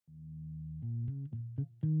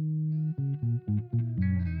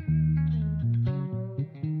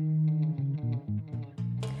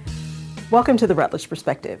Welcome to the Rutledge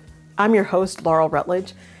Perspective. I'm your host, Laurel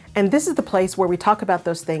Rutledge, and this is the place where we talk about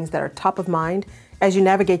those things that are top of mind as you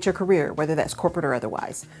navigate your career, whether that's corporate or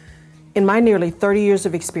otherwise. In my nearly 30 years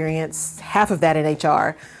of experience, half of that in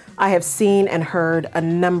HR, I have seen and heard a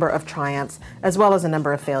number of triumphs as well as a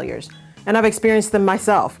number of failures. And I've experienced them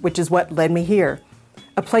myself, which is what led me here.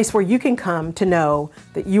 A place where you can come to know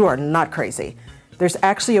that you are not crazy. There's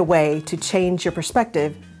actually a way to change your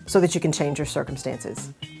perspective so that you can change your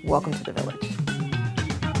circumstances. Welcome to the village.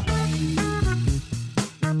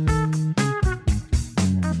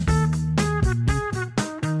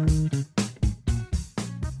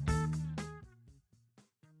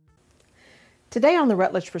 Today on the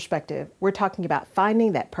Rutledge Perspective, we're talking about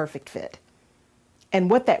finding that perfect fit and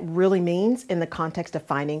what that really means in the context of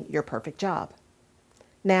finding your perfect job.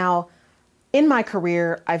 Now, in my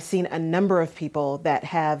career, I've seen a number of people that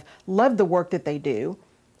have loved the work that they do,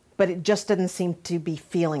 but it just doesn't seem to be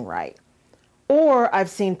feeling right. Or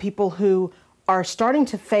I've seen people who are starting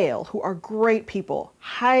to fail, who are great people,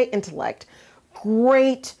 high intellect,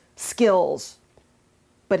 great skills,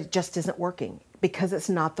 but it just isn't working because it's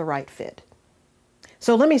not the right fit.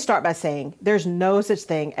 So let me start by saying there's no such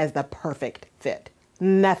thing as the perfect fit.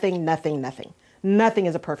 Nothing. Nothing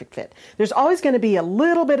is a perfect fit. There's always going to be a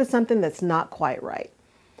little bit of something that's not quite right.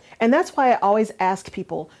 And that's why I always ask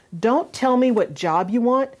people, don't tell me what job you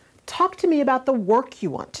want. Talk to me about the work you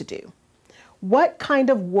want to do. What kind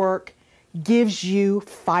of work gives you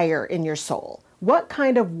fire in your soul? What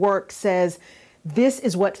kind of work says, this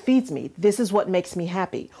is what feeds me, this is what makes me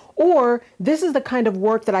happy? Or this is the kind of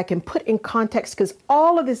work that I can put in context because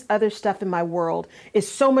all of this other stuff in my world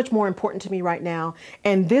is so much more important to me right now.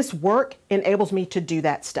 And this work enables me to do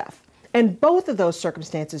that stuff. And both of those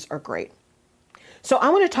circumstances are great. So I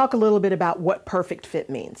want to talk a little bit about what perfect fit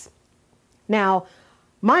means. Now,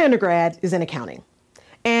 my undergrad is in accounting.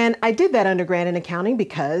 And I did that undergrad in accounting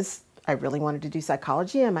because I really wanted to do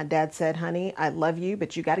psychology. And my dad said, honey, I love you,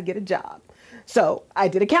 but you got to get a job. So I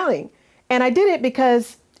did accounting. And I did it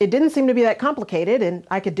because it didn't seem to be that complicated and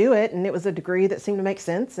I could do it. And it was a degree that seemed to make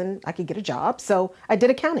sense and I could get a job. So I did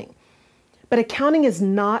accounting. But accounting is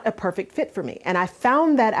not a perfect fit for me. And I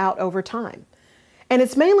found that out over time. And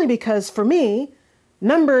it's mainly because for me,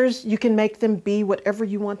 numbers, you can make them be whatever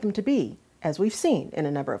you want them to be, as we've seen in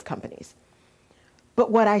a number of companies.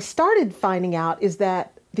 But what I started finding out is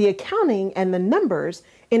that the accounting and the numbers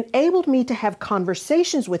enabled me to have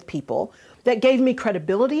conversations with people that gave me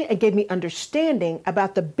credibility and gave me understanding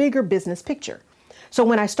about the bigger business picture. So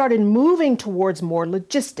when I started moving towards more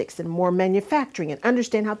logistics and more manufacturing and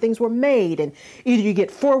understand how things were made, and either you get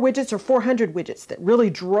 4 widgets or 400 widgets, that really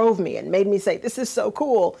drove me and made me say, this is so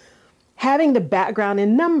cool. Having the background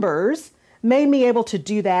in numbers made me able to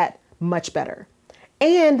do that much better.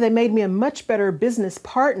 And they made me a much better business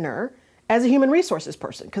partner as a human resources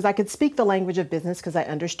person because I could speak the language of business because I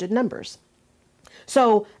understood numbers.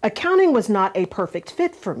 So accounting was not a perfect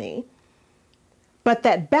fit for me, but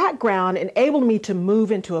that background enabled me to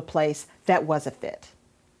move into a place that was a fit.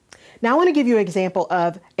 Now I want to give you an example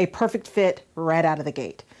of a perfect fit right out of the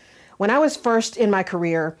gate. When I was first in my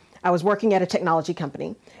career, I was working at a technology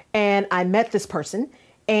company and I met this person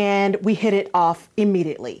and we hit it off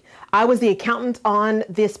immediately. I was the accountant on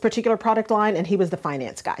this particular product line and he was the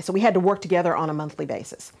finance guy. So we had to work together on a monthly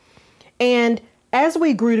basis. And as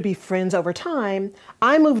we grew to be friends over time,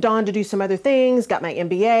 I moved on to do some other things, got my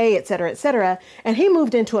MBA, et cetera, and he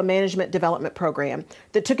moved into a management development program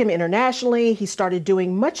that took him internationally. He started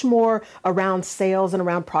doing much more around sales and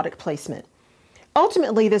around product placement.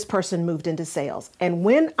 Ultimately, this person moved into sales. And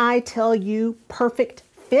when I tell you perfect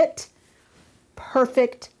fit.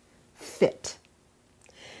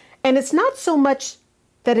 And it's not so much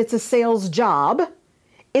that it's a sales job.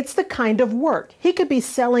 It's the kind of work. He could be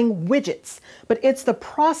selling widgets, but it's the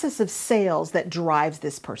process of sales that drives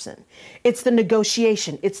this person. It's the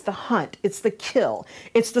negotiation. It's the hunt. It's the kill.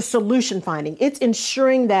 It's the solution finding. It's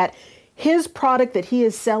ensuring that his product that he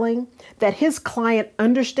is selling, that his client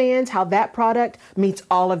understands how that product meets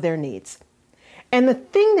all of their needs. And the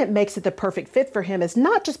thing that makes it the perfect fit for him is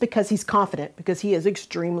not just because he's confident, because he is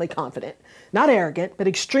extremely confident, not arrogant, but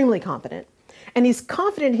extremely confident. And he's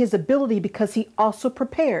confident in his ability because he also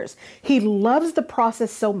prepares. He loves the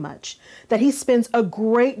process so much that he spends a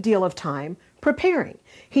great deal of time preparing.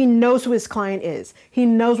 He knows who his client is. He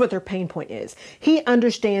knows what their pain point is. He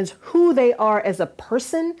understands who they are as a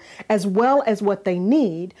person as well as what they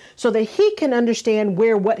need so that he can understand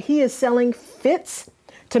where what he is selling fits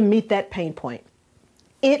to meet that pain point.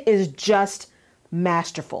 It is just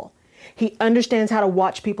masterful. He understands how to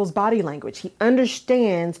watch people's body language. He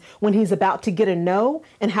understands when he's about to get a no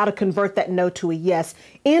and how to convert that no to a yes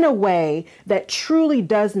in a way that truly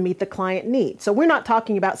does meet the client need. So we're not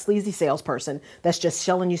talking about sleazy salesperson that's just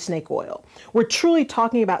selling you snake oil. We're truly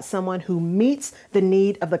talking about someone who meets the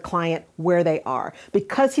need of the client where they are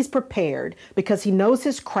because he's prepared, because he knows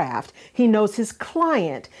his craft, he knows his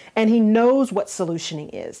client, and he knows what solutioning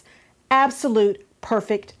is. Absolute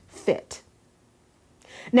perfect fit.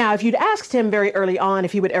 Now, if you'd asked him very early on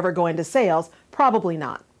if he would ever go into sales, probably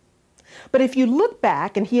not. But if you look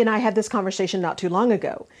back, and he and I had this conversation not too long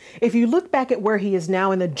ago, if you look back at where he is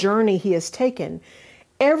now and the journey he has taken,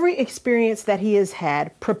 every experience that he has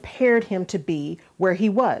had prepared him to be where he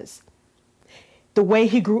was. The way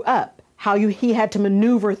he grew up, how he had to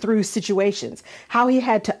maneuver through situations, how he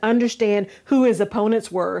had to understand who his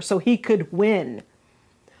opponents were so he could win.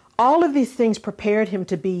 All of these things prepared him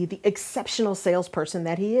to be the exceptional salesperson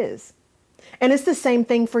that he is. And it's the same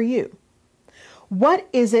thing for you. What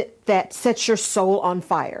is it that sets your soul on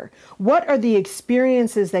fire? What are the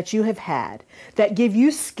experiences that you have had that give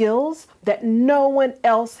you skills that no one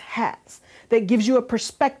else has, that gives you a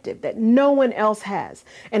perspective that no one else has?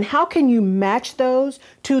 And how can you match those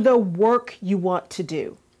to the work you want to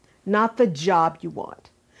do, not the job you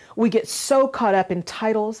want? We get so caught up in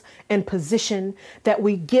titles and position that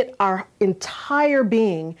we get our entire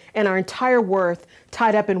being and our entire worth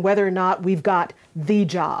tied up in whether or not we've got the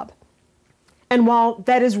job. And while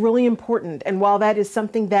that is really important, and while that is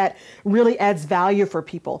something that really adds value for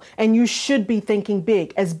people, and you should be thinking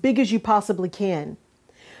big as you possibly can,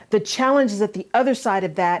 the challenge is at the other side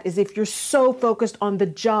of that is if you're so focused on the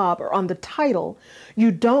job or on the title,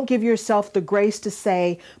 you don't give yourself the grace to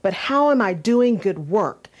say, but how am I doing good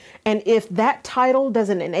work? And if that title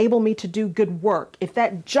doesn't enable me to do good work, if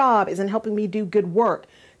that job isn't helping me do good work,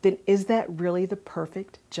 then is that really the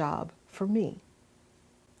perfect job for me?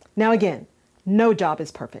 Now again, no job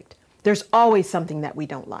is perfect. There's always something that we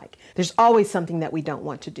don't like. There's always something that we don't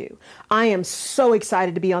want to do. I am so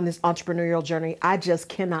excited to be on this entrepreneurial journey. I just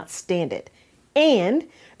cannot stand it. And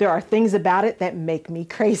there are things about it that make me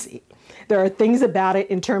crazy. There are things about it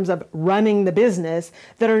in terms of running the business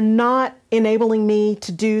that are not enabling me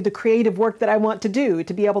to do the creative work that I want to do,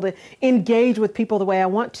 to be able to engage with people the way I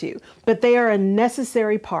want to. But they are a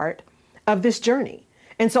necessary part of this journey.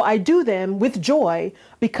 And so I do them with joy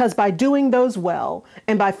because by doing those well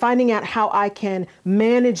and by finding out how I can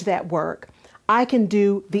manage that work, I can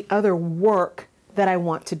do the other work that I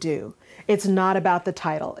want to do. It's not about the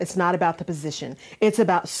title. It's not about the position. It's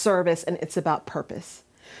about service and it's about purpose.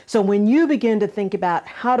 So when you begin to think about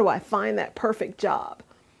how do I find that perfect job,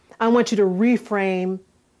 I want you to reframe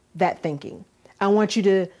that thinking. I want you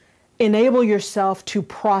to enable yourself to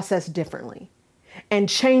process differently and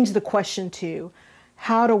change the question to,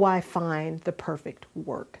 how do I find the perfect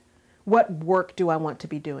work? What work do I want to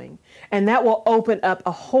be doing? And that will open up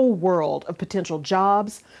a whole world of potential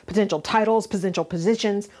jobs, potential titles, potential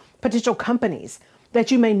positions, potential companies that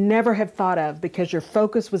you may never have thought of because your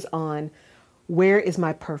focus was on where is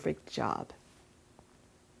my perfect job?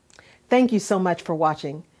 Thank you so much for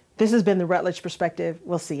watching. This has been The Rutledge Perspective.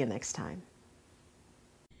 We'll see you next time.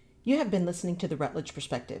 You have been listening to The Rutledge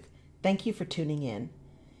Perspective. Thank you for tuning in.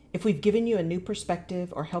 If we've given you a new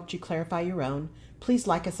perspective or helped you clarify your own, please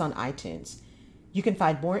like us on iTunes. You can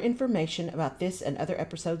find more information about this and other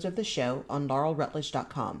episodes of the show on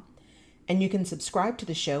laurelrutledge.com. And you can subscribe to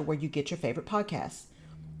the show where you get your favorite podcasts.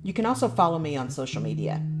 You can also follow me on social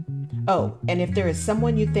media. Oh, and if there is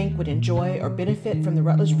someone you think would enjoy or benefit from the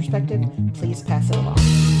Rutledge Perspective, please pass it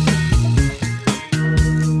along.